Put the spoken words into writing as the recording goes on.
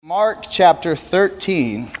Mark chapter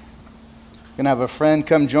 13. I'm going to have a friend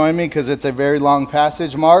come join me because it's a very long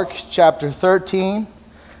passage. Mark chapter 13.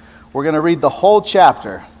 We're going to read the whole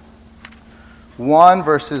chapter. 1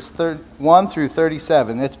 through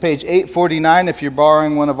 37. It's page 849 if you're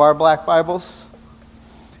borrowing one of our black Bibles.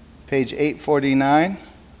 Page 849.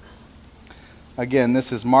 Again,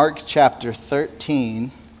 this is Mark chapter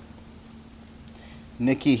 13.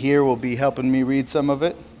 Nikki here will be helping me read some of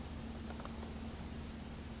it.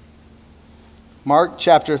 Mark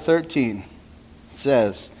chapter 13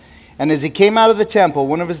 says, "And as he came out of the temple,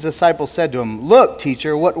 one of his disciples said to him, 'Look,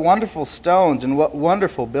 teacher, what wonderful stones and what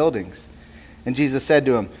wonderful buildings.' And Jesus said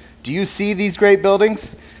to him, 'Do you see these great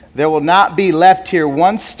buildings? There will not be left here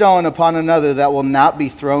one stone upon another that will not be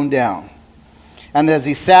thrown down.' And as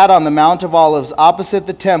he sat on the Mount of Olives opposite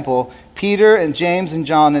the temple, Peter and James and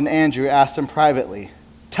John and Andrew asked him privately,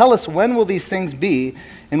 'Tell us, when will these things be,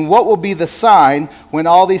 and what will be the sign when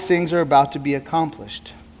all these things are about to be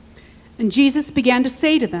accomplished?' And Jesus began to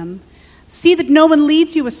say to them, 'See that no one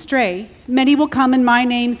leads you astray. Many will come in my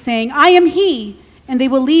name, saying, I am he, and they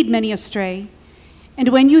will lead many astray. And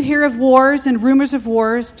when you hear of wars and rumors of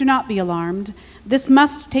wars, do not be alarmed. This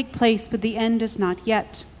must take place, but the end is not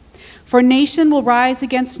yet. For nation will rise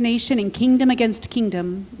against nation, and kingdom against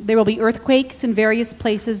kingdom. There will be earthquakes in various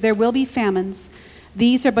places. There will be famines.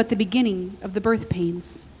 These are but the beginning of the birth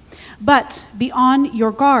pains. But be on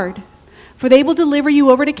your guard, for they will deliver you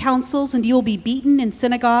over to councils, and you will be beaten in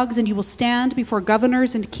synagogues, and you will stand before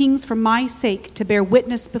governors and kings for my sake to bear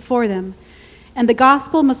witness before them. And the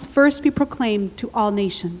gospel must first be proclaimed to all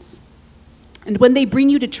nations. And when they bring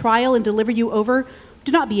you to trial and deliver you over,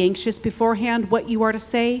 do not be anxious beforehand what you are to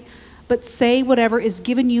say, but say whatever is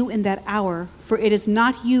given you in that hour, for it is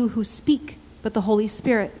not you who speak, but the Holy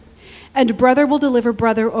Spirit. And brother will deliver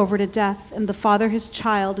brother over to death, and the father his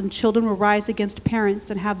child, and children will rise against parents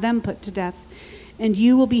and have them put to death. And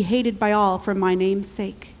you will be hated by all for my name's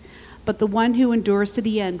sake. But the one who endures to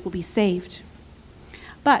the end will be saved.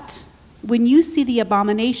 But when you see the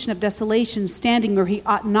abomination of desolation standing where he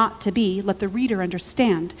ought not to be, let the reader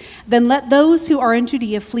understand. Then let those who are in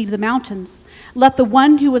Judea flee to the mountains. Let the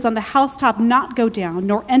one who is on the housetop not go down,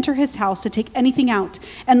 nor enter his house to take anything out.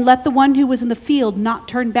 And let the one who is in the field not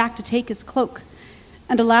turn back to take his cloak.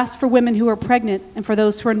 And alas for women who are pregnant, and for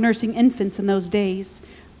those who are nursing infants in those days.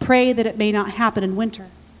 Pray that it may not happen in winter.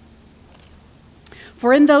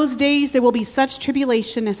 For in those days there will be such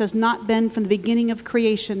tribulation as has not been from the beginning of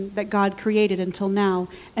creation that God created until now,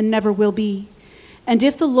 and never will be. And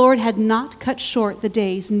if the Lord had not cut short the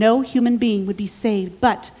days, no human being would be saved.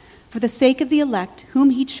 But for the sake of the elect,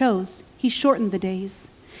 whom he chose, he shortened the days.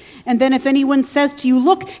 And then if anyone says to you,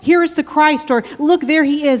 'Look, here is the Christ,' or 'Look, there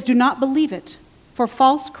he is,' do not believe it. For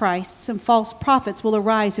false Christs and false prophets will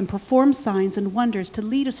arise and perform signs and wonders to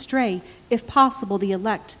lead astray, if possible, the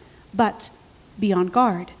elect. But be on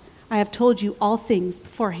guard. I have told you all things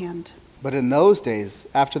beforehand. But in those days,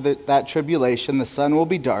 after that tribulation, the sun will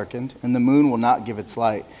be darkened, and the moon will not give its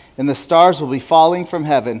light, and the stars will be falling from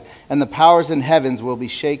heaven, and the powers in heavens will be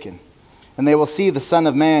shaken. And they will see the Son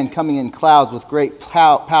of Man coming in clouds with great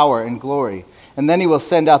power and glory. And then he will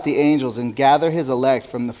send out the angels and gather his elect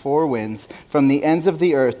from the four winds, from the ends of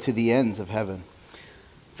the earth to the ends of heaven."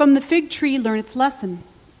 From the fig tree learn its lesson.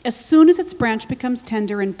 As soon as its branch becomes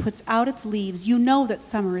tender and puts out its leaves, you know that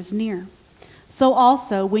summer is near. So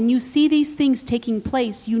also, when you see these things taking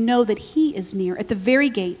place, you know that he is near, at the very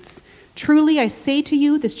gates. Truly, I say to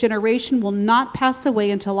you, this generation will not pass away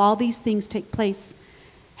until all these things take place.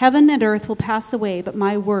 Heaven and earth will pass away, but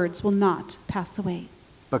my words will not pass away.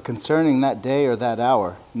 But concerning that day or that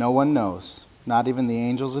hour, no one knows, not even the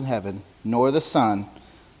angels in heaven, nor the Son,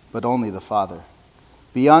 but only the Father.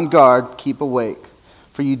 Be on guard, keep awake.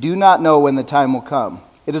 For you do not know when the time will come.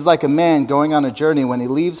 It is like a man going on a journey when he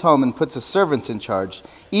leaves home and puts his servants in charge,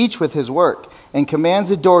 each with his work, and commands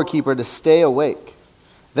the doorkeeper to stay awake.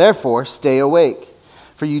 Therefore, stay awake.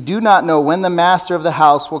 For you do not know when the master of the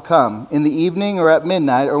house will come, in the evening or at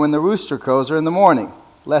midnight, or when the rooster crows or in the morning,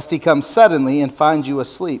 lest he come suddenly and find you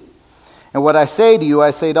asleep. And what I say to you,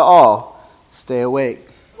 I say to all, stay awake.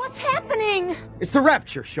 What's happening? It's the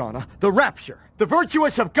rapture, Shauna. The rapture. The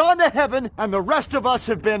virtuous have gone to heaven, and the rest of us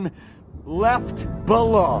have been left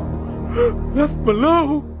below. Left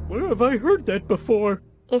below? Where have I heard that before?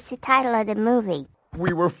 It's the title of the movie.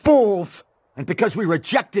 We were fools, and because we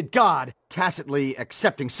rejected God, tacitly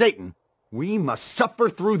accepting Satan, we must suffer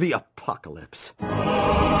through the apocalypse. Why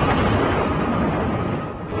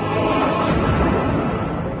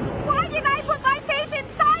did I put my faith in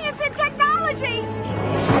science and technology?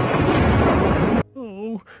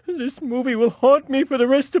 Oh, this movie will haunt me for the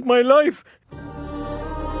rest of my life.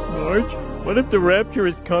 Marge, what if the rapture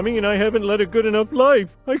is coming and I haven't led a good enough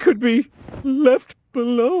life? I could be left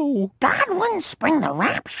below. God wouldn't spring the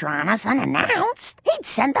rapture on us unannounced. He'd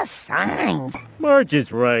send us signs. Marge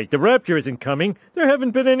is right. The rapture isn't coming. There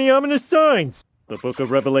haven't been any ominous signs. The book of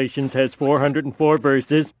Revelations has 404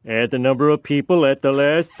 verses. Add the number of people at the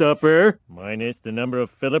Last Supper, minus the number of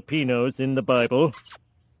Filipinos in the Bible,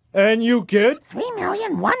 and you get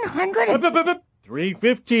 3,100,000.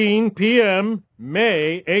 3:15 p.m.,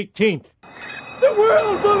 May 18th. The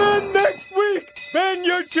world will end next week! Spend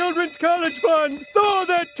your children's college fund! Thaw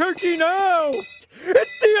that turkey now!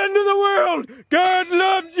 It's the end of the world! God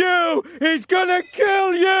loves you! He's gonna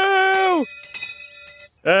kill you!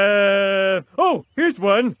 Here's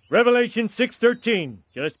one. Revelation 6:13.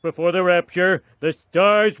 Just before the rapture, the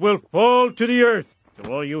stars will fall to the earth.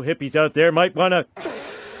 So all you hippies out there might wanna...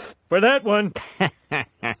 for that one.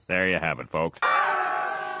 There you have it, folks.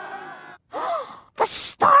 The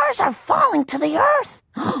stars are falling to the earth.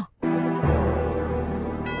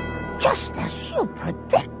 Just as you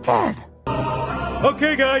predicted.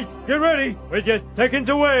 Okay, guys, get ready. We're just seconds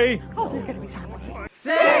away. Oh, there's gonna be something.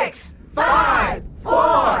 6, 5, 4,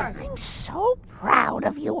 I'm so proud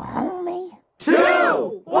of you, homie.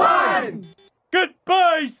 2, 1.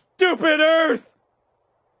 Goodbye, stupid Earth!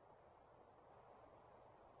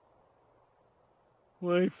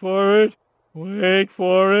 Wait for it. Wait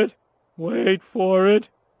for it. Wait for it.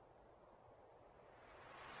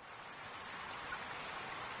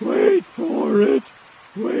 Wait for it.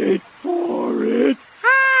 Wait for it.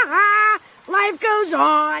 Ha ha! Life goes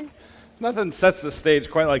on. Nothing sets the stage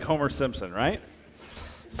quite like Homer Simpson, right?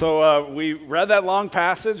 So we read that long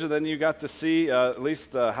passage, and then you got to see at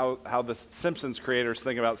least how the Simpsons creators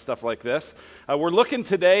think about stuff like this. We're looking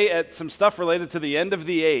today at some stuff related to the end of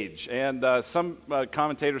the age, and some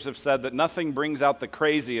commentators have said that nothing brings out the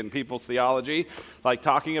crazy in people's theology like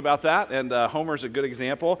talking about that, and Homer's a good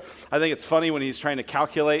example. I think it's funny when he's trying to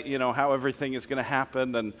calculate, how everything is going to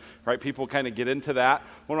happen, and right, people kind of get into that.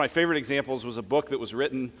 One of my favorite examples was a book that was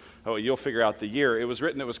written, you'll figure out the year. It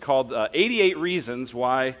was called 88 Reasons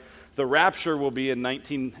Why the Rapture Will Be in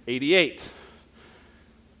 1988.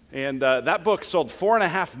 And that book sold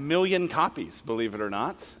 4.5 million copies, believe it or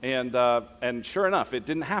not. And sure enough, it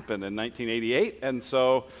didn't happen in 1988. And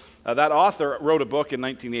so that author wrote a book in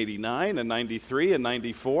 1989 and 93 and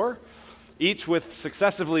 94, each with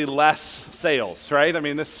successively less sales, right? I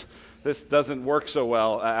mean, this doesn't work so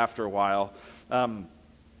well after a while.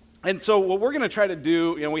 And so what we're going to try to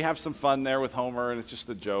do, we have some fun there with Homer, and it's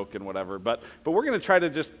just a joke and whatever, but we're going to try to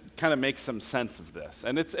just kind of make some sense of this.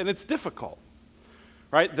 And it's difficult,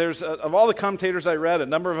 right? There's, of all the commentators I read, a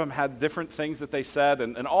number of them had different things that they said,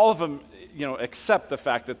 and all of them, accept the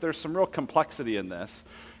fact that there's some real complexity in this,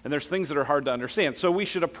 and there's things that are hard to understand. So we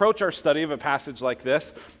should approach our study of a passage like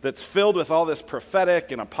this that's filled with all this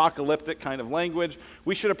prophetic and apocalyptic kind of language.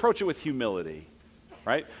 We should approach it with humility.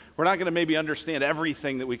 Right? We're not going to maybe understand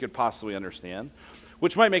everything that we could possibly understand,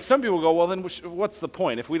 which might make some people go, well, then what's the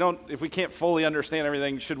point? If we can't fully understand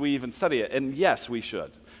everything, should we even study it? And yes, we should.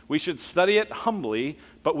 We should study it humbly,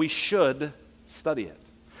 but we should study it.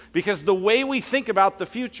 Because the way we think about the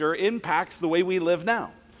future impacts the way we live now.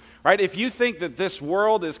 Right? If you think that this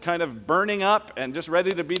world is kind of burning up and just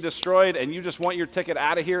ready to be destroyed and you just want your ticket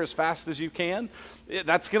out of here as fast as you can,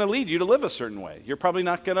 that's going to lead you to live a certain way. You're probably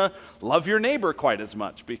not going to love your neighbor quite as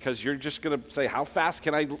much because you're just going to say, how fast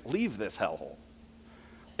can I leave this hellhole?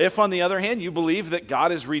 If, on the other hand, you believe that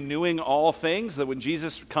God is renewing all things, that when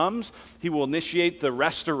Jesus comes, he will initiate the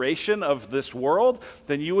restoration of this world,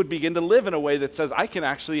 then you would begin to live in a way that says, I can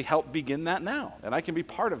actually help begin that now, and I can be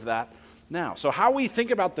part of that now. So how we think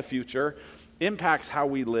about the future impacts how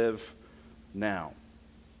we live now.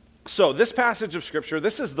 So this passage of Scripture,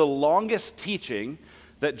 this is the longest teaching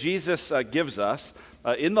that Jesus gives us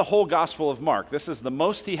in the whole Gospel of Mark. This is the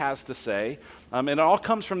most he has to say, and it all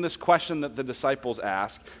comes from this question that the disciples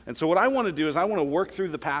ask. And so what I want to do is I want to work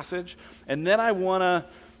through the passage, and then I want to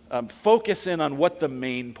focus in on what the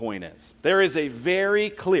main point is. There is a very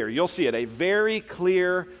clear, you'll see it, a very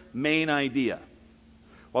clear main idea.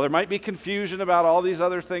 While there might be confusion about all these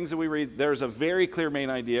other things that we read, there's a very clear main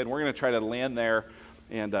idea, and we're going to try to land there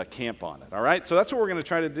and camp on it, all right? So that's what we're going to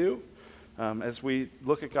try to do. As we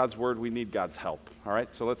look at God's Word, we need God's help, all right?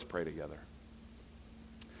 So let's pray together.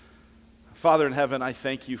 Father in heaven, I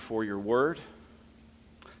thank you for your Word.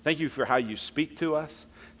 Thank you for how you speak to us.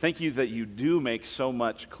 Thank you that you do make so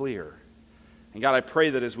much clear. And God, I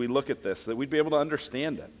pray that as we look at this, that we'd be able to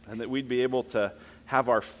understand it, and that we'd be able to have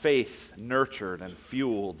our faith nurtured and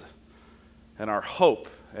fueled, and our hope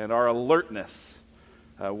and our alertness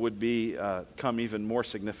would become even more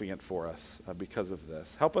significant for us because of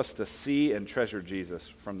this. Help us to see and treasure Jesus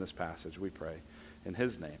from this passage, we pray. In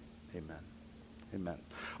his name, amen. Amen.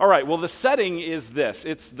 All right, well, the setting is this.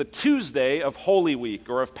 It's the Tuesday of Holy Week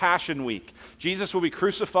or of Passion Week. Jesus will be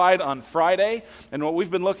crucified on Friday, and what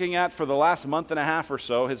we've been looking at for the last month and a half or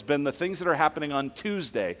so has been the things that are happening on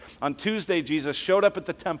Tuesday. On Tuesday, Jesus showed up at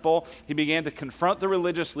the temple. He began to confront the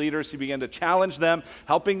religious leaders. He began to challenge them,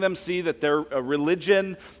 helping them see that their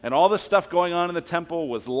religion and all the stuff going on in the temple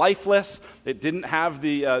was lifeless. It didn't have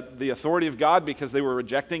the authority of God because they were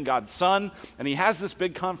rejecting God's Son, and he has this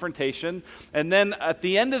big confrontation, and then at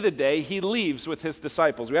the end of the day, he leaves with his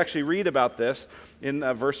disciples. We actually read about this in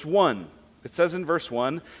verse 1. It says in verse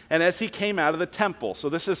 1, and as he came out of the temple. So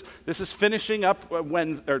this is finishing up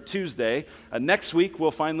Tuesday. Next week will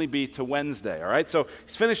finally be to Wednesday, all right? So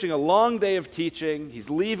he's finishing a long day of teaching. He's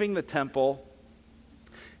leaving the temple.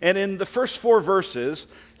 And in the first 4 verses,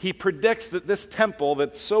 he predicts that this temple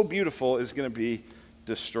that's so beautiful is going to be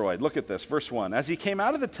destroyed. Look at this, verse 1. As he came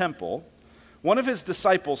out of the temple, one of his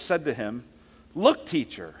disciples said to him, "Look,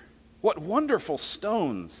 teacher, what wonderful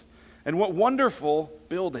stones and what wonderful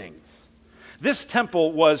buildings." This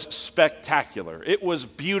temple was spectacular. It was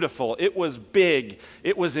beautiful. It was big.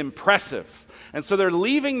 It was impressive. And so they're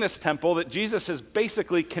leaving this temple that Jesus has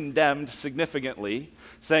basically condemned significantly,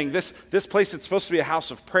 saying this place that's supposed to be a house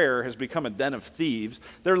of prayer has become a den of thieves.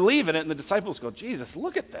 They're leaving it, and the disciples go, "Jesus,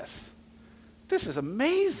 look at this. This is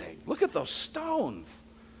amazing. Look at those stones.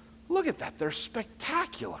 Look at that. They're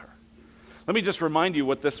spectacular." Let me just remind you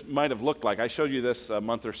what this might have looked like. I showed you this a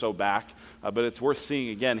month or so back, but it's worth seeing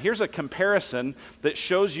again. Here's a comparison that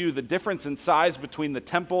shows you the difference in size between the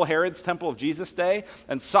temple, Herod's temple of Jesus' day,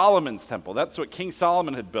 and Solomon's temple. That's what King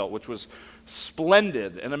Solomon had built, which was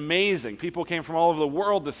splendid and amazing. People came from all over the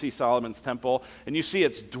world to see Solomon's temple, and you see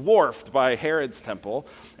it's dwarfed by Herod's temple.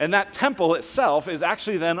 And that temple itself is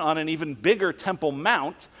actually then on an even bigger Temple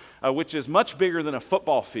Mount, which is much bigger than a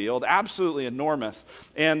football field, absolutely enormous.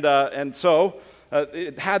 And so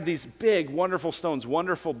it had these big, wonderful stones,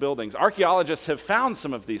 wonderful buildings. Archaeologists have found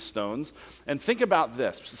some of these stones, and think about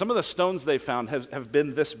this. Some of the stones they found have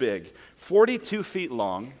been this big, 42 feet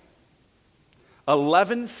long,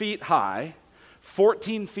 11 feet high,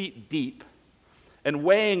 14 feet deep, and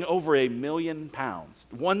weighing over 1 million pounds.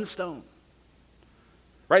 One stone.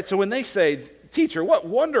 Right? So when they say, "Teacher, what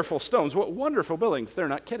wonderful stones, what wonderful buildings," they're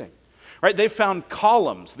not kidding. Right? They found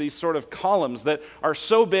columns, these sort of columns that are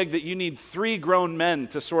so big that you need 3 grown men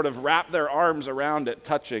to sort of wrap their arms around it,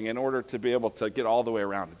 touching, in order to be able to get all the way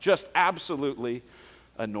around it. Just absolutely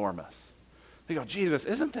enormous. They go, "Jesus,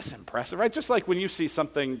 isn't this impressive?" Right? Just like when you see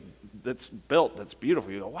something that's built that's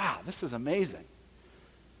beautiful, you go, "Wow, this is amazing."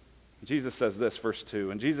 Jesus says this, verse 2,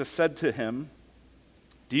 and Jesus said to him,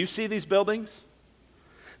 "Do you see these buildings?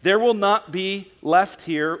 There will not be left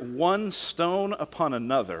here one stone upon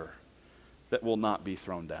another that will not be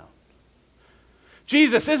thrown down."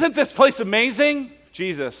 "Jesus, isn't this place amazing?"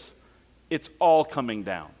 "Jesus, it's all coming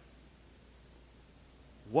down."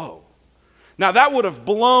 Whoa. Now that would have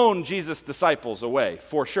blown Jesus' disciples away,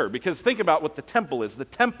 for sure, because think about what the temple is. The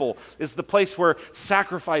temple is the place where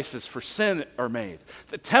sacrifices for sin are made.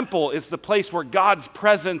 The temple is the place where God's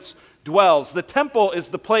presence dwells. The temple is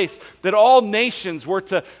the place that all nations were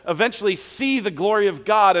to eventually see the glory of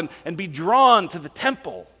God and be drawn to the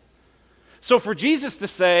temple. So for Jesus to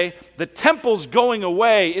say, the temple's going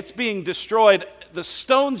away, it's being destroyed, the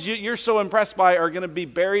stones you're so impressed by are going to be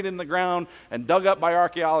buried in the ground and dug up by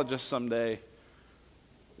archaeologists someday.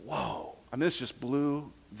 Whoa. I mean, this just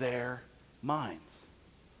blew their minds.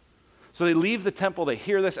 So they leave the temple, they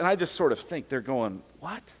hear this, and I just sort of think they're going,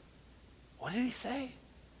 "What? What did he say?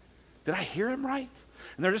 Did I hear him right?"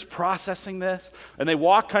 And they're just processing this. And they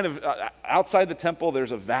walk kind of outside the temple.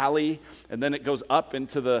 There's a valley, and then it goes up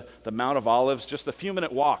into the Mount of Olives, just a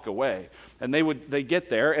few-minute walk away. And they get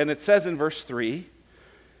there, and it says in verse 3,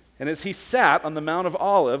 and as he sat on the Mount of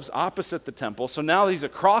Olives opposite the temple, so now he's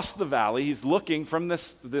across the valley, he's looking from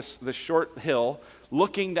this short hill,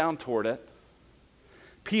 looking down toward it,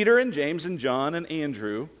 Peter and James and John and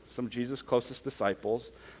Andrew, some of Jesus' closest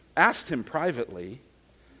disciples, asked him privately,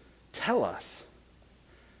 "Tell us,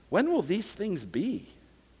 when will these things be?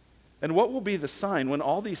 And what will be the sign when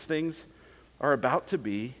all these things are about to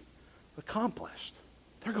be accomplished?"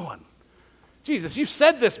 They're going, "Jesus, you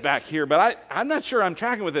said this back here, but I'm not sure I'm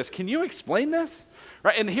tracking with this. Can you explain this?"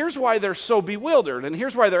 Right? And here's why they're so bewildered, and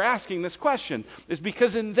here's why they're asking this question, is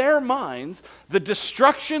because in their minds, the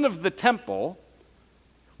destruction of the temple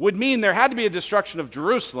would mean there had to be a destruction of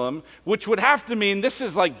Jerusalem, which would have to mean this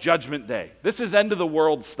is like Judgment Day. This is end of the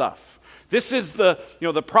world stuff. This is the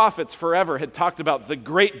prophets forever had talked about the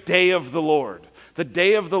great day of the Lord, a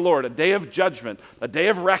day of judgment, a day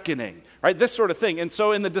of reckoning, right? This sort of thing. And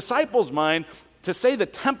so in the disciples' mind, to say the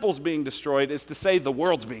temple's being destroyed is to say the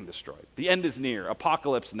world's being destroyed. The end is near,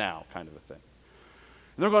 apocalypse now kind of a thing.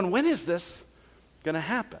 And they're going, when is this going to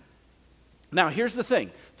happen? Now, here's the thing.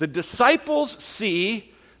 The disciples see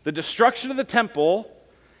the destruction of the temple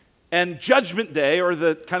and Judgment Day, or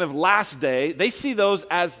the kind of last day, they see those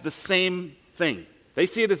as the same thing. They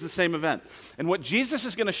see it as the same event. And what Jesus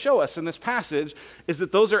is going to show us in this passage is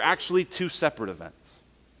that those are actually two separate events.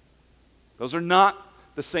 Those are not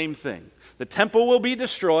the same thing. The temple will be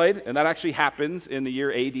destroyed, and that actually happens in the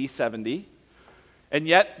year AD 70. And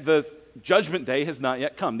yet the Judgment Day has not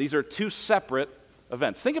yet come. These are two separate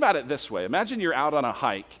events. Think about it this way. Imagine you're out on a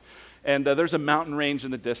hike, and there's a mountain range in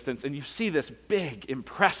the distance, and you see this big,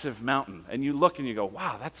 impressive mountain, and you look and you go,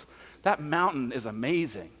 wow, that mountain is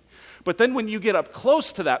amazing. But then when you get up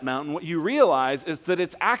close to that mountain, what you realize is that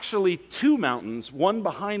it's actually two mountains, one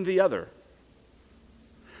behind the other.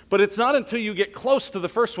 But it's not until you get close to the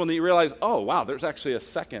first one that you realize, oh, wow, there's actually a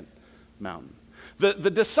second mountain. The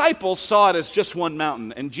disciples saw it as just one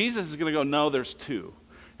mountain, and Jesus is going to go, no, there's two,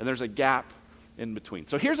 and there's a gap in between.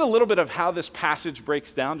 So here's a little bit of how this passage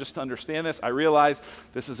breaks down, just to understand this. I realize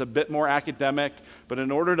this is a bit more academic, but in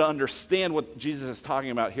order to understand what Jesus is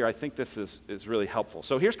talking about here, I think this is really helpful.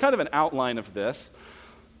 So here's kind of an outline of this.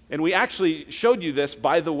 And we actually showed you this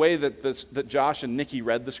by the way that Josh and Nikki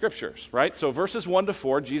read the scriptures, right? So verses 1 to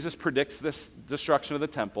 4, Jesus predicts this destruction of the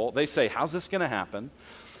temple. They say, how's this going to happen?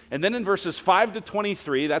 And then in verses 5 to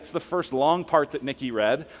 23, that's the first long part that Nikki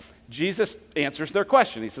read, Jesus answers their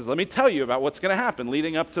question. He says, let me tell you about what's going to happen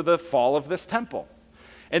leading up to the fall of this temple.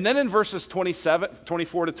 And then in verses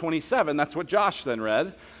 24 to 27, that's what Josh then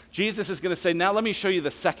read, Jesus is going to say, now let me show you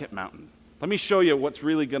the second mountain. Let me show you what's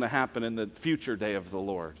really going to happen in the future day of the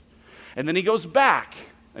Lord. And then he goes back,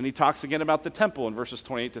 and he talks again about the temple in verses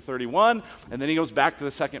 28 to 31, and then he goes back to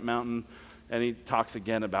the second mountain, and he talks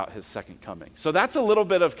again about his second coming. So that's a little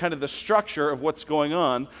bit of kind of the structure of what's going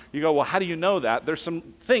on. You go, well, how do you know that? There's some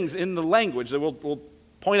things in the language that we'll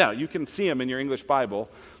point out. You can see them in your English Bible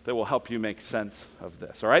that will help you make sense of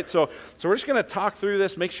this. All right, so we're just going to talk through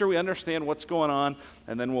this, make sure we understand what's going on,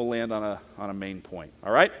 and then we'll land on a main point.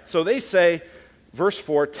 All right, so they say, verse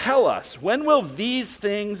 4, tell us, when will these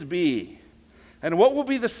things be? And what will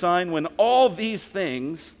be the sign when all these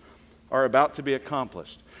things are about to be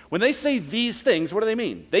accomplished? When they say these things, what do they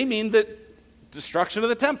mean? They mean the destruction of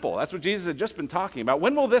the temple. That's what Jesus had just been talking about.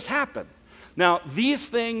 When will this happen? Now, these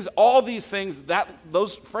things, all these things,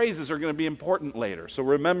 those phrases are going to be important later. So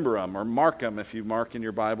remember them or mark them if you mark in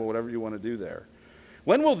your Bible, whatever you want to do there.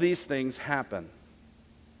 When will these things happen?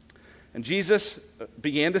 And Jesus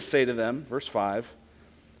began to say to them, verse 5,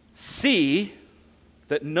 see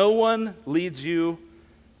that no one leads you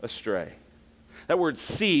astray. That word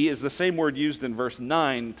see is the same word used in verse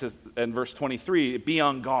 9 and verse 23. Be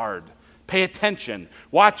on guard. Pay attention.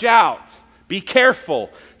 Watch out. Be careful.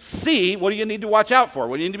 See, what do you need to watch out for?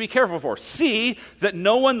 What do you need to be careful for? See that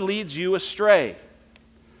no one leads you astray.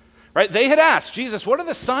 Right? They had asked Jesus, what are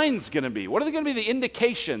the signs going to be? What are going to be the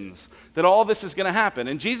indications that all this is going to happen?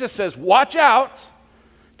 And Jesus says, watch out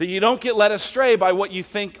that you don't get led astray by what you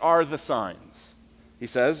think are the signs. He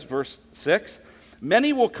says, verse 6,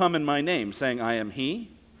 many will come in my name, saying, I am he,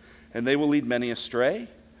 and they will lead many astray.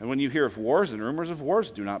 And when you hear of wars and rumors of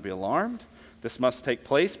wars, do not be alarmed. This must take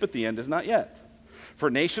place, but the end is not yet. For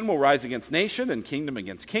nation will rise against nation, and kingdom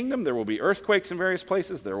against kingdom. There will be earthquakes in various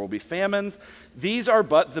places. There will be famines. These are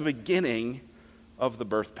but the beginning of the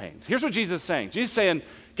birth pains. Here's what Jesus is saying. Jesus is saying,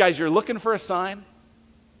 guys, you're looking for a sign,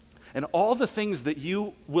 and all the things that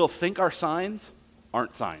you will think are signs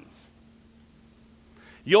aren't signs.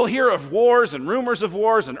 You'll hear of wars and rumors of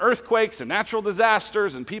wars and earthquakes and natural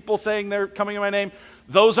disasters and people saying they're coming in my name.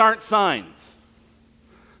 Those aren't signs.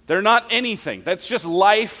 They're not anything. That's just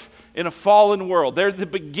life in a fallen world. They're the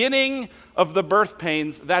beginning of the birth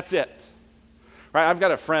pains. That's it. Right? I've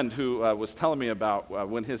got a friend who was telling me about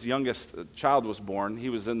when his youngest child was born. He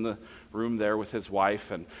was in the room there with his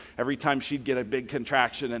wife, and every time she'd get a big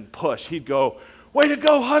contraction and push, he'd go, way to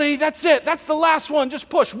go, honey. That's it. That's the last one. Just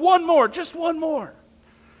push. One more. Just one more.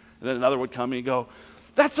 And then another would come and he'd go,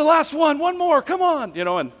 that's the last one more, come on. You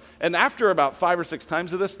know, and after about 5 or 6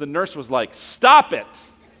 times of this, the nurse was like, stop it.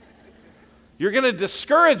 You're going to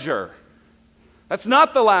discourage her. That's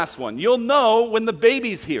not the last one. You'll know when the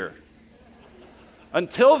baby's here.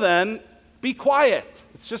 Until then, be quiet.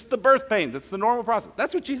 It's just the birth pains. It's the normal process.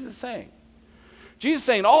 That's what Jesus is saying. Jesus is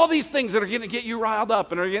saying all these things that are going to get you riled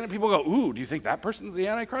up and are going to people go, ooh, do you think that person's the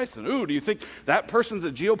Antichrist? And ooh, do you think that person's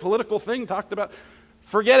a geopolitical thing talked about?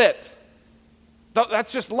 Forget it.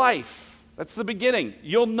 That's just life. That's the beginning.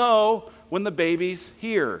 You'll know when the baby's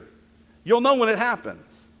here. You'll know when it happens.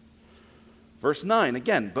 Verse 9,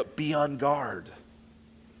 again, but be on guard.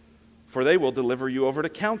 For they will deliver you over to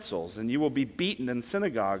councils, and you will be beaten in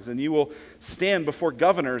synagogues, and you will stand before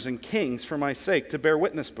governors and kings for my sake to bear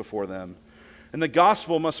witness before them. And the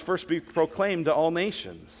gospel must first be proclaimed to all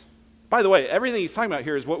nations. By the way, everything he's talking about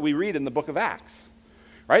here is what we read in the book of Acts.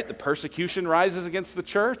 Right? The persecution rises against the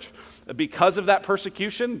church. Because of that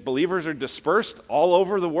persecution, believers are dispersed all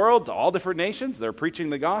over the world to all different nations. They're preaching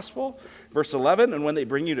the gospel. Verse 11, and when they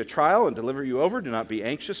bring you to trial and deliver you over, do not be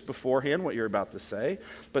anxious beforehand what you're about to say,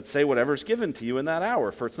 but say whatever is given to you in that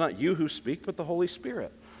hour, for it's not you who speak, but the Holy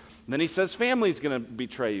Spirit. And then he says family's going to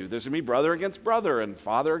betray you. There's going to be brother against brother and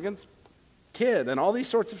father against kid and all these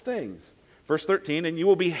sorts of things. Verse 13, and you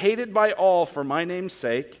will be hated by all for my name's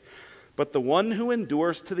sake, but the one who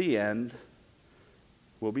endures to the end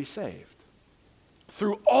will be saved.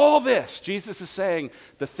 Through all this, Jesus is saying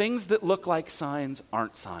the things that look like signs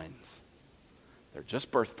aren't signs. They're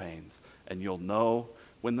just birth pains, and you'll know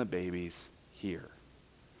when the baby's here.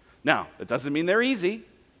 Now, it doesn't mean they're easy.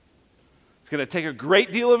 It's going to take a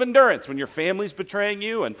great deal of endurance when your family's betraying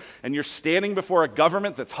you and you're standing before a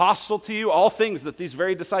government that's hostile to you, all things that these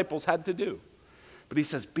very disciples had to do. But he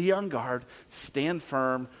says, be on guard, stand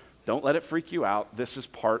firm, don't let it freak you out. This is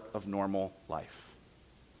part of normal life.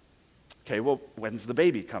 Okay, well, when's the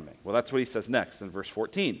baby coming? Well, that's what he says next in verse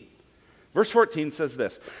 14. Verse 14 says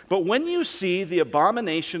this, but when you see the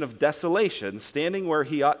abomination of desolation standing where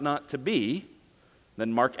he ought not to be,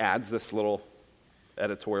 then Mark adds this little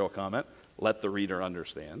editorial comment, let the reader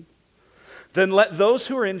understand, then let those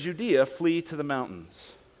who are in Judea flee to the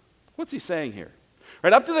mountains. What's he saying here?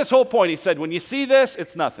 Right up to this whole point, he said, when you see this,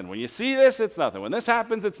 it's nothing. When you see this, it's nothing. When this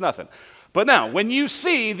happens, it's nothing. But now, when you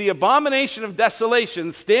see the abomination of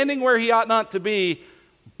desolation standing where he ought not to be,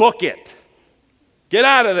 book it. Get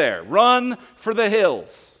out of there. Run for the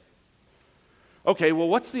hills. Okay, well,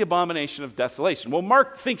 what's the abomination of desolation? Well,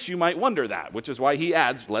 Mark thinks you might wonder that, which is why he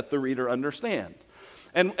adds, let the reader understand.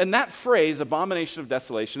 And that phrase, abomination of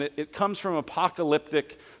desolation, it comes from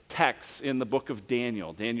apocalyptic texts in the book of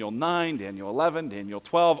Daniel. Daniel 9, Daniel 11, Daniel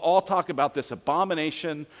 12, all talk about this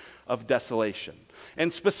abomination of desolation.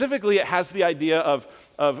 And specifically, it has the idea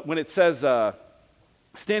of when it says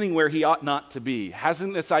standing where he ought not to be,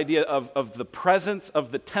 hasn't this idea of the presence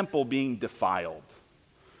of the temple being defiled.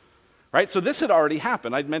 Right? So this had already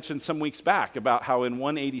happened. I'd mentioned some weeks back about how in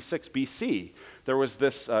 186 BC, there was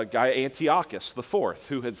this guy Antiochus IV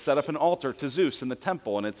who had set up an altar to Zeus in the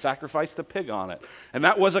temple and had sacrificed a pig on it. And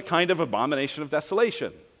that was a kind of abomination of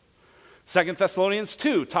desolation. 2 Thessalonians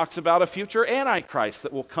 2 talks about a future Antichrist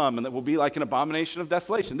that will come and that will be like an abomination of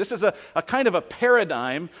desolation. This is a kind of a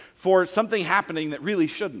paradigm for something happening that really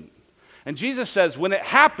shouldn't. And Jesus says, when it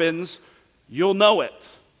happens, you'll know it.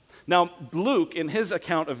 Now, Luke, in his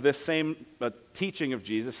account of this same teaching of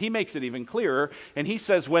Jesus, he makes it even clearer, and he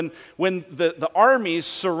says when the armies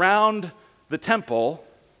surround the temple,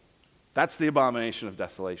 that's the abomination of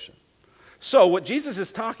desolation. So what Jesus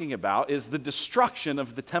is talking about is the destruction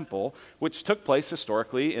of the temple, which took place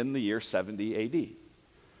historically in the year 70 AD.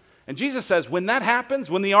 And Jesus says, when that happens,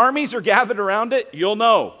 when the armies are gathered around it, you'll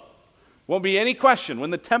know. Won't be any question.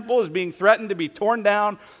 When the temple is being threatened to be torn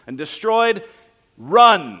down and destroyed,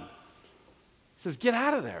 run. He says, get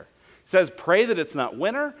out of there. He says, pray that it's not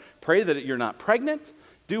winter. Pray that you're not pregnant.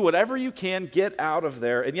 Do whatever you can, get out of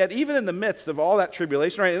there. And yet, even in the midst of all that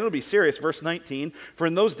tribulation, right, and it'll be serious, verse 19, for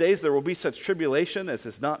in those days there will be such tribulation as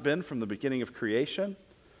has not been from the beginning of creation.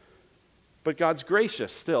 But God's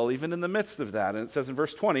gracious still, even in the midst of that. And it says in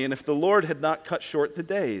verse 20, and if the Lord had not cut short the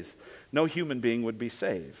days, no human being would be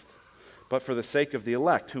saved. But for the sake of the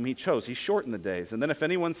elect whom he chose, he shortened the days. And then if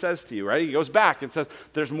anyone says to you, right, he goes back and says,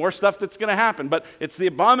 there's more stuff that's going to happen, but it's the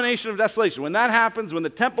abomination of desolation. When that happens, when the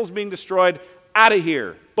temple's being destroyed, out of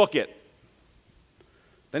here, book it.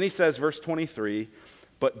 Then he says, verse 23,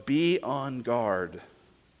 but be on guard.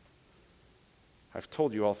 I've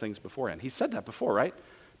told you all things beforehand. He said that before, right?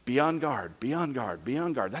 Be on guard, be on guard, be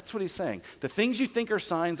on guard. That's what he's saying. The things you think are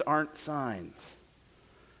signs aren't signs.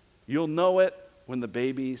 You'll know it when the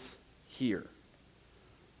baby's here.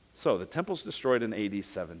 So the temple's destroyed in AD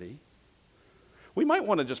 70. We might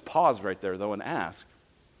want to just pause right there, though, and ask,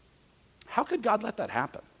 how could God let that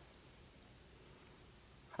happen?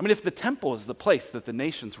 I mean, if the temple is the place that the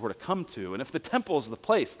nations were to come to, and if the temple is the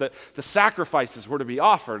place that the sacrifices were to be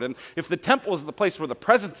offered, and if the temple is the place where the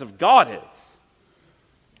presence of God is,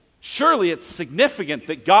 Surely it's significant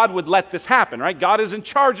that God would let this happen, right? God is in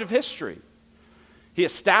charge of history. He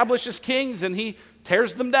establishes kings and he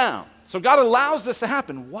tears them down. So God allows this to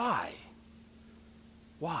happen. Why?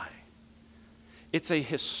 Why? It's a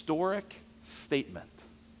historic statement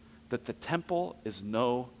that the temple is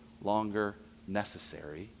no longer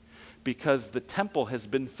necessary because the temple has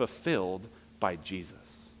been fulfilled by Jesus.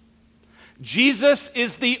 Jesus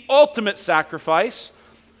is the ultimate sacrifice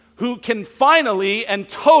who can finally and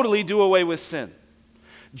totally do away with sin.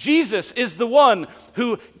 Jesus is the one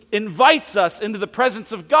who invites us into the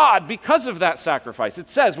presence of God because of that sacrifice. It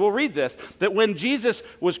says, we'll read this, that when Jesus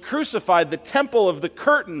was crucified, the temple of the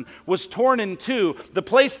curtain was torn in two. The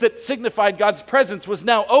place that signified God's presence was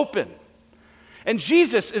now open. And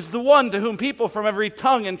Jesus is the one to whom people from every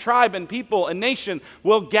tongue and tribe and people and nation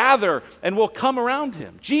will gather and will come around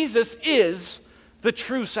him. Jesus is the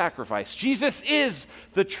true sacrifice. Jesus is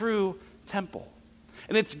the true temple.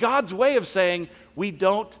 And it's God's way of saying, we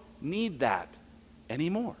don't need that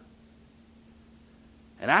anymore.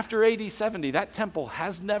 And after AD 70, that temple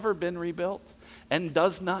has never been rebuilt and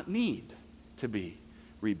does not need to be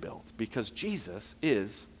rebuilt because Jesus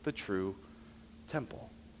is the true temple.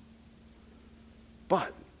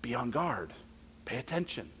 But be on guard. Pay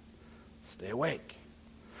attention. Stay awake.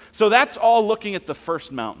 So that's all looking at the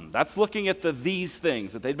first mountain. That's looking at these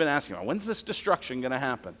things that they'd been asking about. When's this destruction going to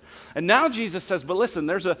happen? And now Jesus says, but listen,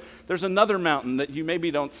 there's another mountain that you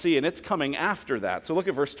maybe don't see, and it's coming after that. So look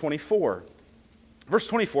at verse 24. Verse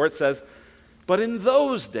 24, it says, but in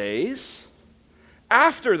those days,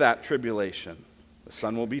 after that tribulation, the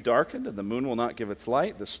sun will be darkened, and the moon will not give its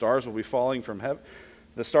light. The stars will be falling from heaven.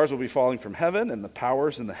 The stars will be falling from heaven, and the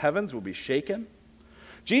powers in the heavens will be shaken.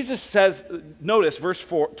 Jesus says, notice verse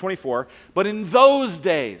 24, but in those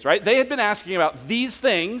days, right? They had been asking about these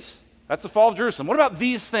things. That's the fall of Jerusalem. What about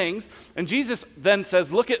these things? And Jesus then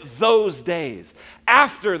says, look at those days.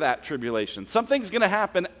 After that tribulation, something's going to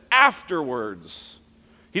happen afterwards.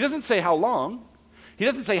 He doesn't say how long. He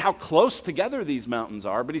doesn't say how close together these mountains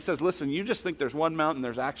are, but he says, listen, you just think there's one mountain,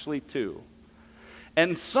 there's actually two.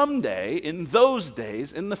 And someday, in those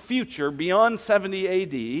days, in the future, beyond 70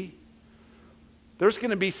 AD, there's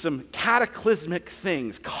going to be some cataclysmic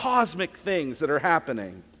things, cosmic things that are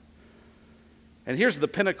happening. And here's the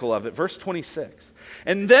pinnacle of it, verse 26.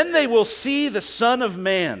 And then they will see the Son of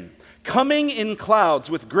Man coming in clouds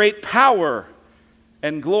with great power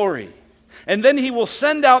and glory. And then he will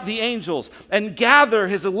send out the angels and gather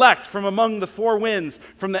his elect from among the four winds,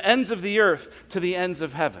 from the ends of the earth to the ends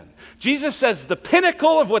of heaven. Jesus says the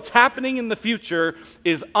pinnacle of what's happening in the future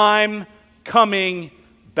is I'm coming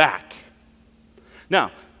back.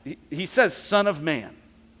 Now, he says Son of Man.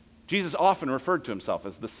 Jesus often referred to himself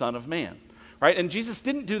as the Son of Man, right? And Jesus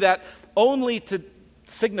didn't do that only to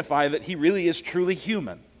signify that he really is truly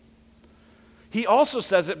human. He also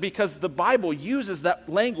says it because the Bible uses that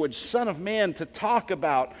language, Son of Man, to talk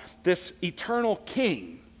about this eternal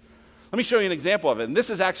king. Let me show you an example of it. And this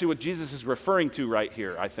is actually what Jesus is referring to right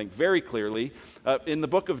here, I think, very clearly, in the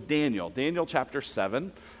book of Daniel. Daniel chapter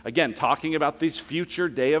 7, again, talking about this future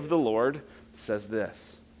day of the Lord, says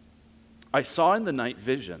this. I saw in the night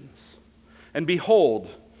visions, and behold,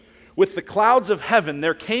 with the clouds of heaven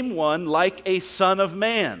there came one like a son of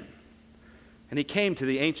man. And he came to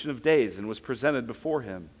the Ancient of Days and was presented before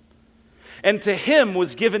him. And to him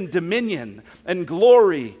was given dominion and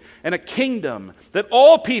glory and a kingdom that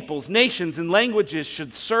all peoples, nations, and languages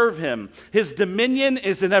should serve him. His dominion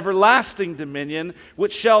is an everlasting dominion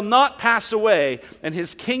which shall not pass away, and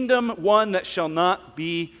his kingdom one that shall not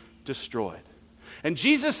be destroyed. And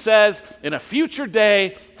Jesus says, in a future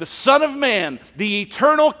day, the Son of Man, the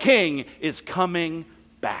eternal King, is coming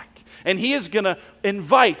back. And he is going to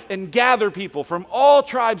invite and gather people from all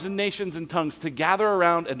tribes and nations and tongues to gather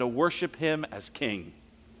around and to worship him as king.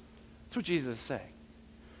 That's what Jesus is saying.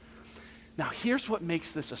 Now, here's what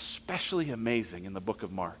makes this especially amazing in the book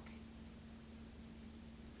of Mark.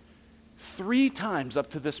 3 times up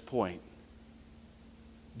to this point,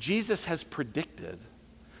 Jesus has predicted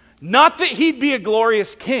not that he'd be a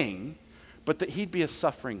glorious king, but that he'd be a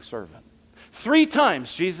suffering servant. 3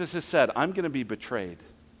 times Jesus has said, I'm going to be betrayed.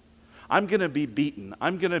 I'm going to be beaten,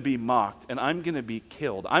 I'm going to be mocked, and I'm going to be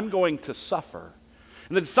killed. I'm going to suffer.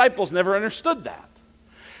 And the disciples never understood that.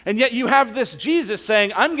 And yet you have this Jesus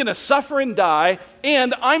saying, I'm going to suffer and die,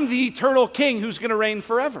 and I'm the eternal king who's going to reign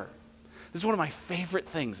forever. This is one of my favorite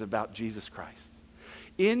things about Jesus Christ.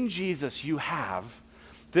 In Jesus you have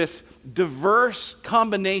this diverse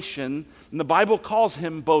combination, and the Bible calls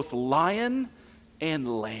him both lion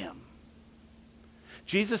and lamb.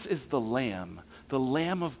 Jesus is the lamb the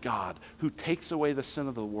Lamb of God who takes away the sin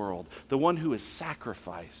of the world, the one who is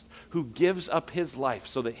sacrificed, who gives up his life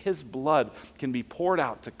so that his blood can be poured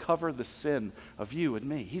out to cover the sin of you and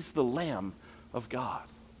me. He's the Lamb of God.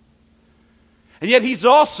 And yet he's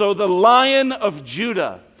also the Lion of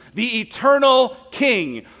Judah, the eternal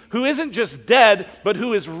King, who isn't just dead, but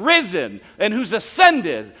who is risen and who's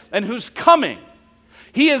ascended and who's coming.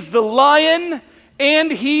 He is the Lion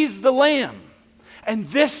and he's the Lamb. And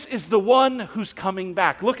this is the one who's coming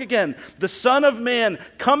back. Look again, the Son of Man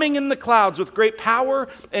coming in the clouds with great power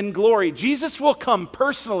and glory. Jesus will come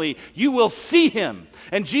personally. You will see him.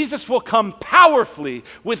 And Jesus will come powerfully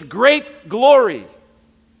with great glory.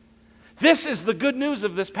 This is the good news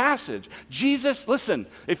of this passage. Jesus, listen,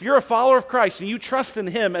 if you're a follower of Christ and you trust in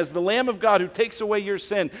him as the Lamb of God who takes away your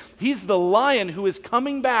sin, he's the Lion who is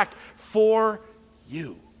coming back for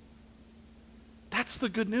you. That's the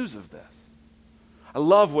good news of this. I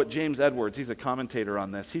love what James Edwards, he's a commentator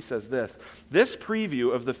on this. He says this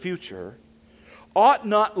preview of the future ought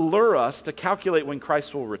not lure us to calculate when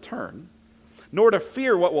Christ will return, nor to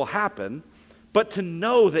fear what will happen, but to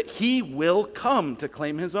know that he will come to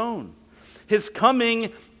claim his own. His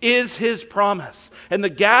coming is his promise, and the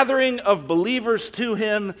gathering of believers to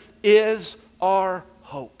him is our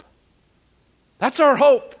hope. That's our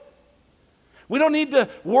hope. We don't need to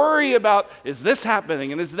worry about, is this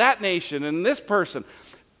happening, and is that nation, and this person.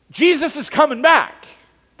 Jesus is coming back.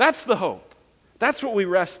 That's the hope. That's what we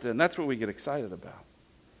rest in. That's what we get excited about.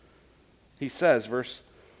 He says, verse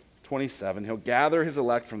 27, he'll gather his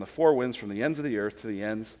elect from the four winds, from the ends of the earth to the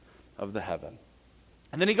ends of the heaven.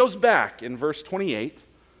 And then he goes back in verse 28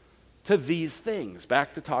 to these things,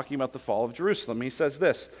 back to talking about the fall of Jerusalem. He says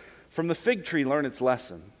this, from the fig tree learn its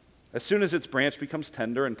lesson. As soon as its branch becomes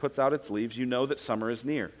tender and puts out its leaves, you know that summer is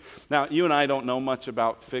near. Now, you and I don't know much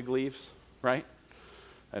about fig leaves, right?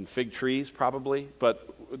 And fig trees probably, but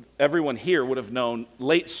everyone here would have known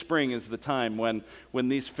late spring is the time when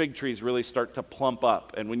these fig trees really start to plump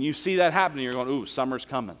up. And when you see that happening, you're going, ooh, summer's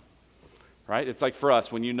coming. Right? It's like for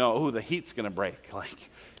us when you know, oh, the heat's going to break. Like,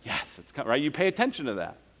 yes, it's coming. Right? You pay attention to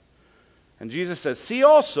that. And Jesus says, see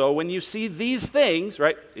also when you see these things,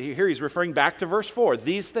 right? Here he's referring back to verse 4,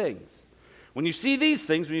 these things. When you see these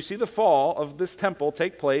things, when you see the fall of this temple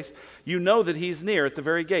take place, you know that he's near at the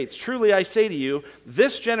very gates. Truly I say to you,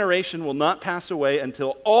 this generation will not pass away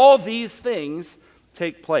until all these things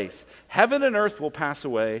take place. Heaven and earth will pass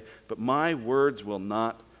away, but my words will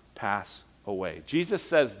not pass away. Jesus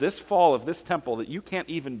says this fall of this temple that you can't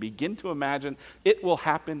even begin to imagine, it will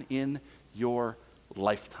happen in your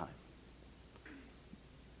lifetime.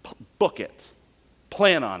 Book it.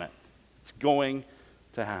 Plan on it. It's going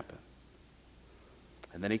to happen.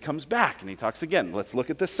 And then he comes back and he talks again. Let's look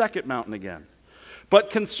at the second mountain again. But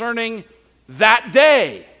concerning that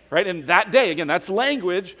day, right? And that day, again, that's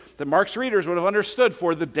language that Mark's readers would have understood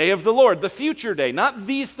for the day of the Lord, the future day. Not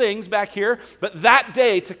these things back here, but that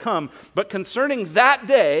day to come. But concerning that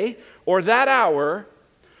day or that hour,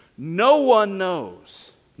 no one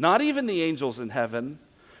knows, not even the angels in heaven,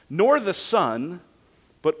 nor the Son,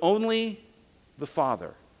 but only the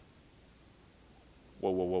Father.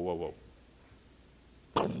 Whoa, whoa, whoa, whoa, whoa.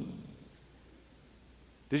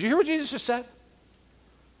 Did you hear what Jesus just said?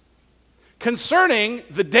 Concerning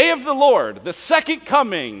the day of the Lord, the second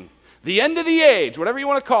coming, the end of the age, whatever you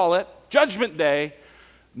want to call it, judgment day,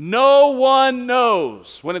 no one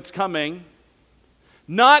knows when it's coming,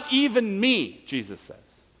 not even me, Jesus says.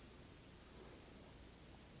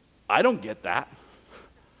 I don't get that.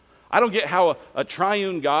 I don't get how a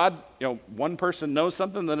triune God, one person knows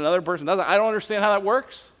something, then another person doesn't. I don't understand how that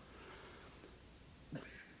works.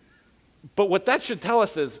 But what that should tell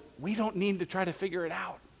us is we don't need to try to figure it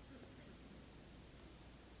out.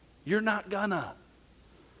 You're not gonna.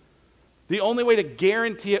 The only way to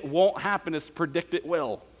guarantee it won't happen is to predict it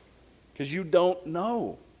will, because you don't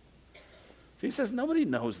know. He says nobody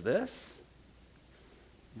knows this.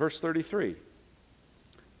 Verse 33,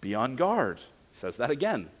 be on guard. He says that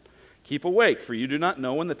again. Keep awake, for you do not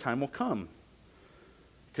know when the time will come.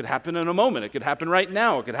 It could happen in a moment. It could happen right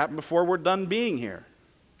now. It could happen before we're done being here.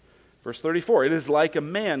 Verse 34, it is like a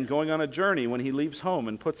man going on a journey when he leaves home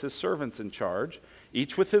and puts his servants in charge,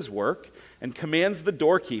 each with his work, and commands the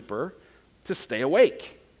doorkeeper to stay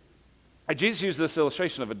awake. Jesus used this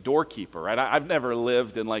illustration of a doorkeeper, right? I've never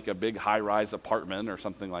lived in like a big high-rise apartment or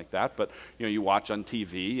something like that, but you watch on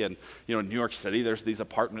TV, and in New York City, there's these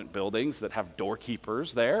apartment buildings that have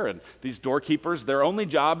doorkeepers there, and these doorkeepers, their only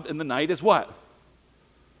job in the night is what?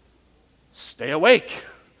 Stay awake.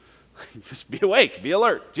 Just be awake, be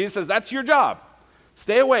alert. Jesus says that's your job.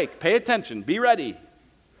 Stay awake, pay attention, be ready.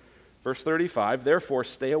 Verse 35, therefore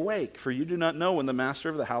stay awake, for you do not know when the master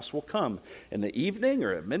of the house will come, in the evening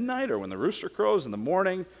or at midnight or when the rooster crows in the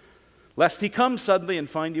morning, lest he come suddenly and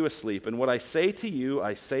find you asleep. And what I say to you,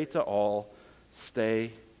 I say to all,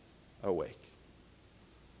 stay awake.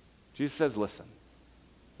 Jesus says, listen,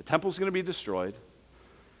 the temple's going to be destroyed,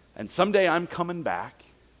 and someday I'm coming back.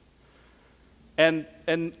 And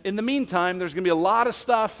in the meantime, there's going to be a lot of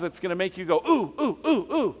stuff that's going to make you go, ooh, ooh,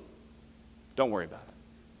 ooh, ooh. Don't worry about it.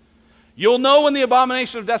 You'll know when the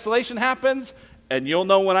abomination of desolation happens, and you'll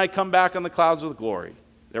know when I come back on the clouds with glory.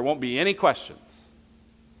 There won't be any questions.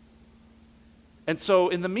 And so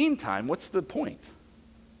in the meantime, what's the point?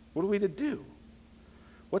 What are we to do?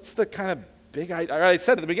 What's the kind of big idea? I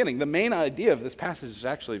said at the beginning, the main idea of this passage is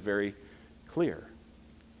actually very clear.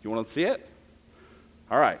 You want to see it?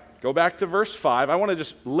 All right, go back to verse 5. I want to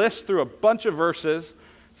just list through a bunch of verses,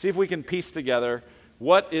 see if we can piece together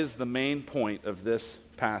what is the main point of this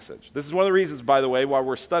passage. This is one of the reasons, by the way, why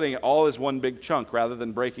we're studying it all as one big chunk rather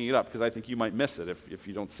than breaking it up, because I think you might miss it if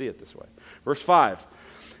you don't see it this way. Verse 5,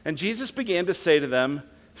 and Jesus began to say to them,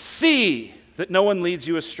 see that no one leads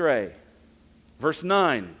you astray. Verse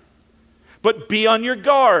 9, but be on your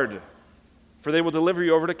guard, for they will deliver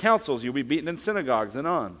you over to councils. You'll be beaten in synagogues and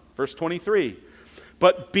on. Verse 23,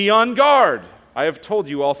 but be on guard. I have told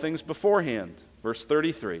you all things beforehand. Verse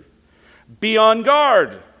 33, be on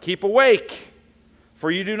guard, keep awake, for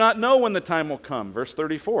you do not know when the time will come. Verse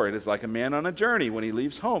 34, it is like a man on a journey when he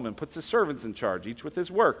leaves home and puts his servants in charge, each with his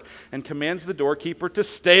work, and commands the doorkeeper to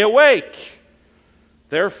stay awake.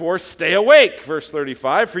 Therefore, stay awake. Verse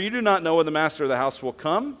 35, for you do not know when the master of the house will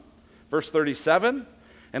come. Verse 37,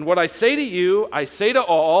 and what I say to you, I say to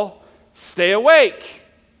all, stay awake.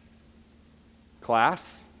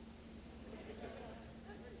 Class,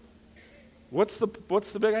 what's the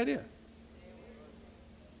big idea?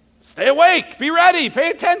 Stay awake, be ready,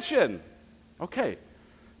 pay attention. Okay,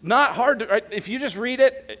 not hard to, right? If you just read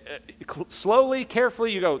it slowly,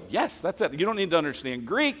 carefully, you go, yes, that's it. You don't need to understand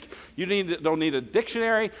Greek. You don't need a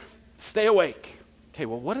dictionary. Stay awake. Okay,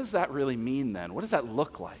 well, what does that really mean then? What does that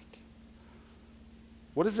look like?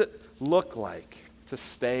 What does it look like to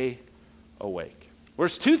stay awake? Well,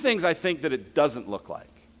 there's two things I think that it doesn't look like.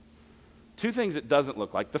 Two things it doesn't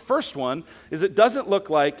look like. The first one is it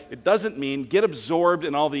doesn't mean get absorbed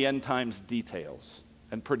in all the end times details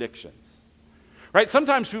and predictions. Right?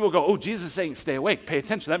 Sometimes people go, oh, Jesus is saying stay awake, pay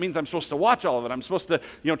attention. That means I'm supposed to watch all of it. I'm supposed to,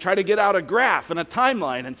 try to get out a graph and a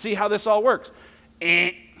timeline and see how this all works.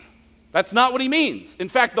 That's not what he means. In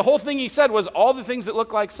fact, the whole thing he said was all the things that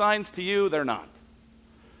look like signs to you, they're not.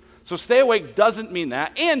 So stay awake doesn't mean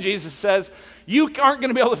that. And Jesus says, you aren't going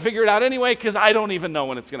to be able to figure it out anyway because I don't even know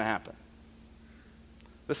when it's going to happen.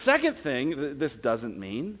 The second thing that this doesn't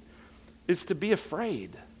mean is to be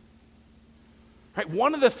afraid. Right?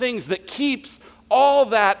 One of the things that keeps all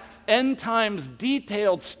that end times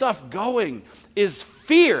detailed stuff going is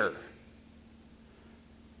fear.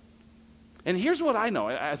 And here's what I know.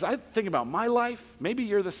 As I think about my life, maybe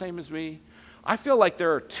you're the same as me, I feel like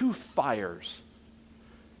there are two fires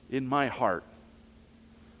in my heart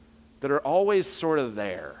that are always sort of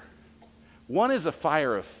there. One is a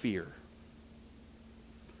fire of fear.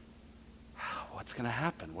 What's going to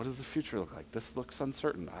happen? What does the future look like? This looks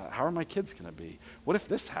uncertain. How are my kids going to be? What if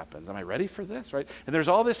this happens? Am I ready for this? Right? And there's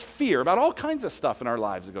all this fear about all kinds of stuff in our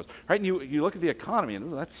lives that goes, right? And you look at the economy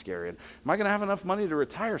and, that's scary. And am I going to have enough money to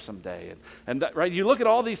retire someday? And right? You look at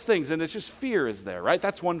all these things and it's just fear is there, right?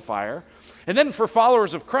 That's one fire. And then for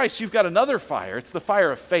followers of Christ, you've got another fire. It's the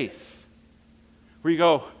fire of faith. Where you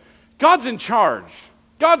go, God's in charge.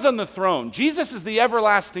 God's on the throne. Jesus is the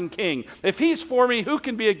everlasting King. If he's for me, who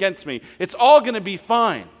can be against me? It's all going to be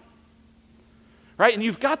fine. Right? And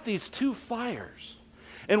you've got these two fires.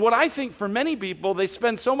 And what I think for many people, they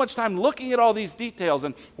spend so much time looking at all these details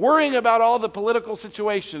and worrying about all the political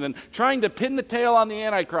situation and trying to pin the tail on the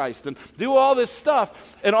Antichrist and do all this stuff.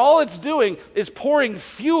 And all it's doing is pouring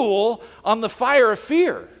fuel on the fire of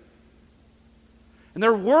fear. And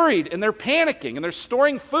they're worried, and they're panicking, and they're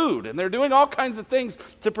storing food, and they're doing all kinds of things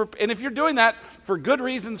and if you're doing that for good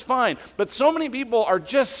reasons, fine. But so many people are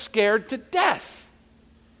just scared to death.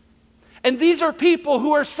 And these are people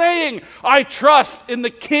who are saying, I trust in the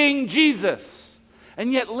King Jesus,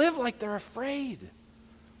 and yet live like they're afraid.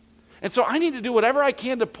 And so I need to do whatever I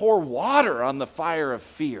can to pour water on the fire of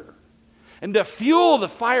fear and to fuel the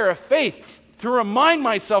fire of faith, to remind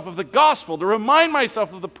myself of the gospel, to remind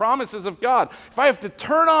myself of the promises of God. If I have to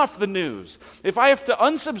turn off the news, if I have to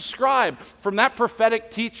unsubscribe from that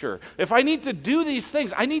prophetic teacher, if I need to do these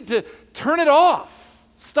things, I need to turn it off.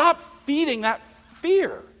 Stop feeding that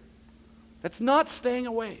fear. That's not staying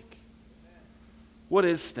awake. What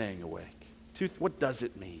is staying awake? What does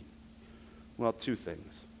it mean? Well, two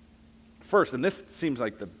things. First, and this seems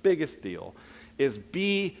like the biggest deal, is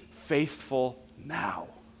be faithful now.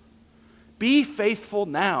 Be faithful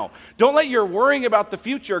now. Don't let your worrying about the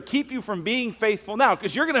future keep you from being faithful now,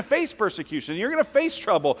 because you're going to face persecution. You're going to face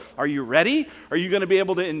trouble. Are you ready? Are you going to be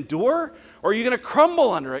able to endure? Or are you going to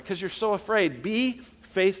crumble under it because you're so afraid? Be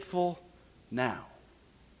faithful now.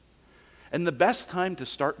 And the best time to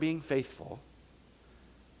start being faithful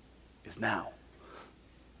is now.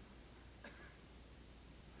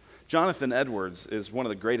 Jonathan Edwards is one of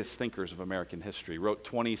the greatest thinkers of American history. He wrote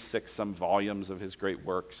 26 some volumes of his great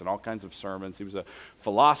works and all kinds of sermons. He was a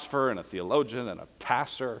philosopher and a theologian and a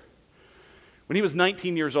pastor. When he was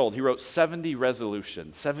 19 years old, he wrote 70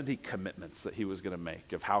 resolutions, 70 commitments that he was going to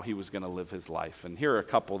make of how he was going to live his life. And here are a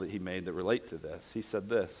couple that he made that relate to this. He said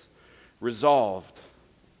this: resolved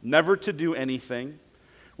never to do anything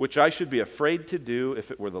which I should be afraid to do if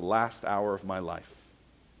it were the last hour of my life.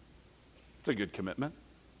 It's a good commitment.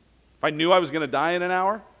 If I knew I was going to die in an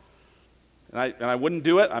hour and I wouldn't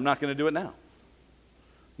do it, I'm not going to do it now.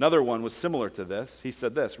 Another one was similar to this. He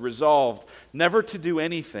said this: resolved never to do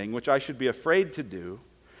anything which I should be afraid to do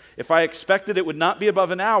if I expected it would not be above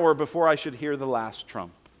an hour before I should hear the last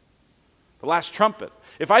trump. The last trumpet.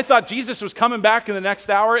 If I thought Jesus was coming back in the next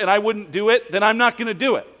hour and I wouldn't do it, then I'm not going to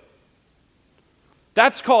do it.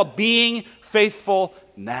 That's called being faithful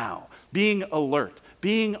now. Being alert.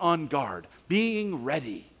 Being on guard. Being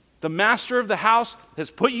ready. The master of the house has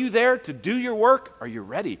put you there to do your work. Are you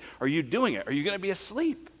ready? Are you doing it? Are you going to be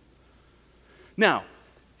asleep? Now,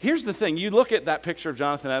 here's the thing. You look at that picture of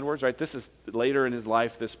Jonathan Edwards, right? This is later in his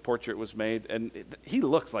life, this portrait was made, and he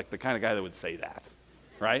looks like the kind of guy that would say that,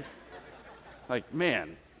 right? Like,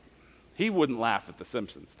 man, he wouldn't laugh at the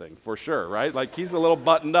Simpsons thing, for sure, right? Like, he's a little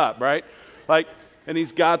buttoned up, right? Like, and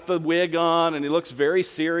he's got the wig on, and he looks very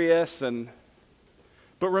serious,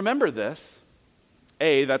 but remember this.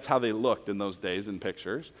 A, that's how they looked in those days in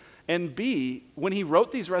pictures. And B, when he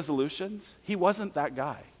wrote these resolutions, he wasn't that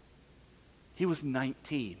guy. He was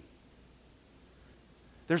 19.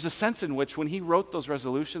 There's a sense in which when he wrote those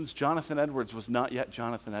resolutions, Jonathan Edwards was not yet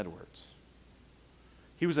Jonathan Edwards.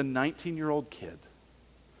 He was a 19-year-old kid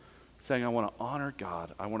saying, I want to honor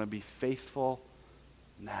God. I want to be faithful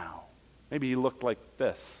now. Maybe he looked like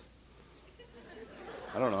this.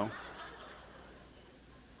 I don't know.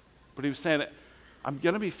 But he was saying, I'm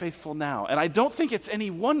going to be faithful now. And I don't think it's any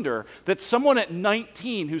wonder that someone at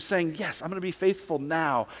 19 who's saying, yes, I'm going to be faithful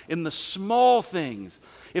now in the small things.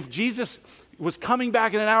 If Jesus was coming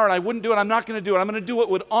back in an hour and I wouldn't do it, I'm not going to do it. I'm going to do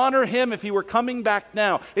what would honor him if he were coming back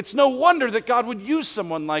now. It's no wonder that God would use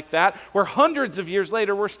someone like that, where hundreds of years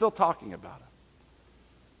later we're still talking about it.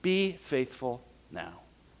 Be faithful now.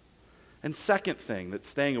 And second thing that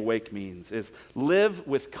staying awake means is live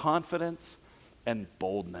with confidence and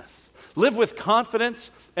boldness. Live with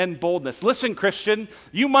confidence and boldness. Listen, Christian,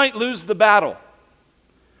 you might lose the battle.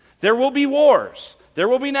 There will be wars. There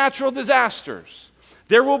will be natural disasters.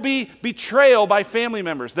 There will be betrayal by family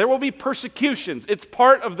members. There will be persecutions. It's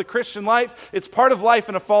part of the Christian life. It's part of life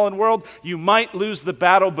in a fallen world. You might lose the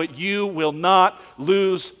battle, but you will not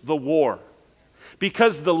lose the war.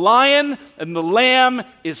 Because the lion and the lamb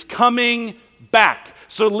is coming back.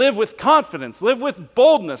 So live with confidence, live with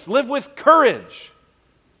boldness, live with courage.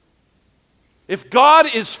 If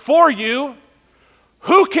God is for you,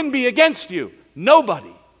 who can be against you?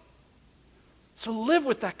 Nobody. So live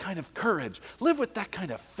with that kind of courage, live with that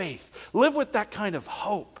kind of faith, live with that kind of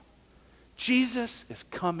hope. Jesus is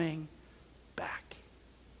coming back.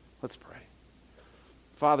 Let's pray.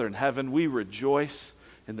 Father in heaven, we rejoice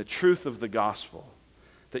in the truth of the gospel,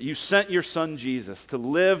 that you sent your son Jesus to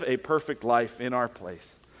live a perfect life in our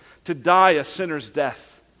place, to die a sinner's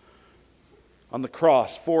death on the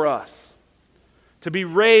cross for us, to be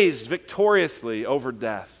raised victoriously over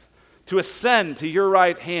death, to ascend to your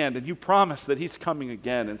right hand, and you promise that he's coming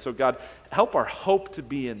again. And so God, help our hope to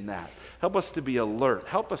be in that. Help us to be alert.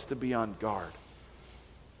 Help us to be on guard.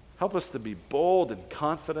 Help us to be bold and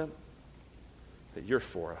confident that you're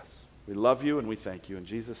for us. We love you and we thank you in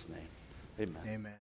Jesus' name. Amen. Amen.